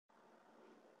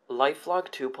LifeLog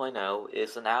 2.0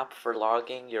 is an app for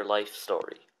logging your life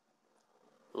story.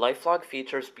 LifeLog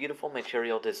features beautiful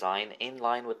material design in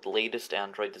line with the latest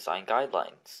Android design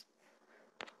guidelines.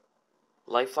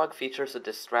 LifeLog features a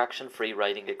distraction-free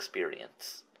writing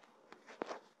experience.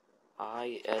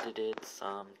 I edited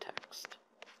some text.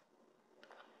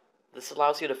 This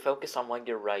allows you to focus on what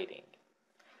you're writing.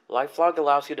 LifeLog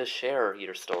allows you to share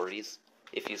your stories,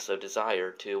 if you so desire,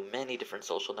 to many different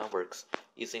social networks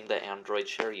using the Android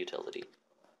Share utility.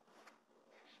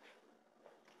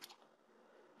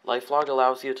 LifeLog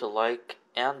allows you to like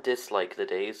and dislike the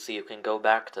days so you can go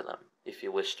back to them if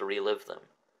you wish to relive them.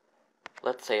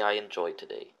 Let's say I enjoyed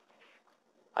today.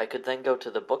 I could then go to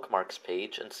the bookmarks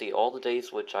page and see all the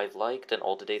days which I've liked and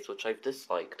all the days which I've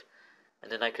disliked,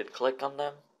 and then I could click on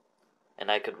them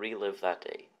and I could relive that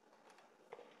day.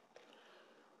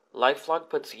 LifeLog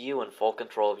puts you in full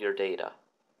control of your data.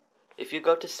 If you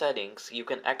go to settings, you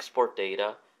can export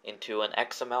data into an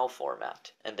XML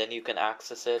format, and then you can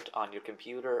access it on your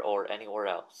computer or anywhere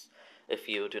else if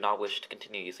you do not wish to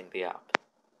continue using the app.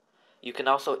 You can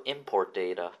also import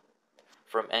data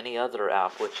from any other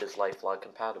app which is LifeLog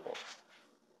compatible.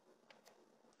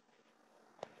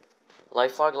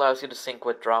 LifeLog allows you to sync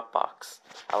with Dropbox,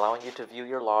 allowing you to view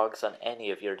your logs on any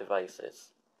of your devices.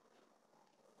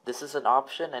 This is an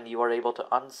option, and you are able to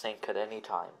unsync at any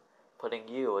time, putting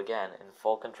you, again, in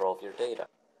full control of your data.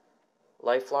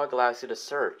 LifeLog allows you to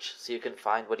search, so you can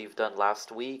find what you've done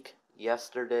last week,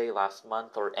 yesterday, last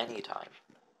month, or any time.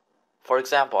 For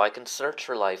example, I can search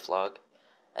for LifeLog,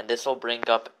 and this will bring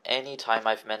up any time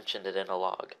I've mentioned it in a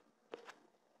log.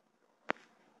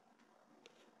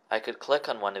 I could click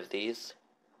on one of these,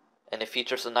 and it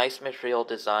features a nice material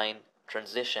design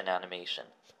transition animation.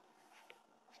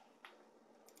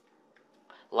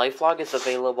 LifeLog is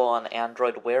available on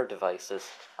Android Wear devices,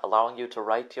 allowing you to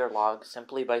write your log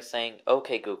simply by saying,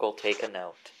 "Okay Google, take a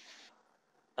note."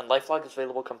 And LifeLog is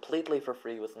available completely for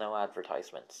free with no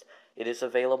advertisements. It is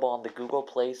available on the Google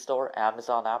Play Store,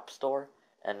 Amazon App Store,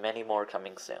 and many more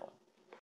coming soon.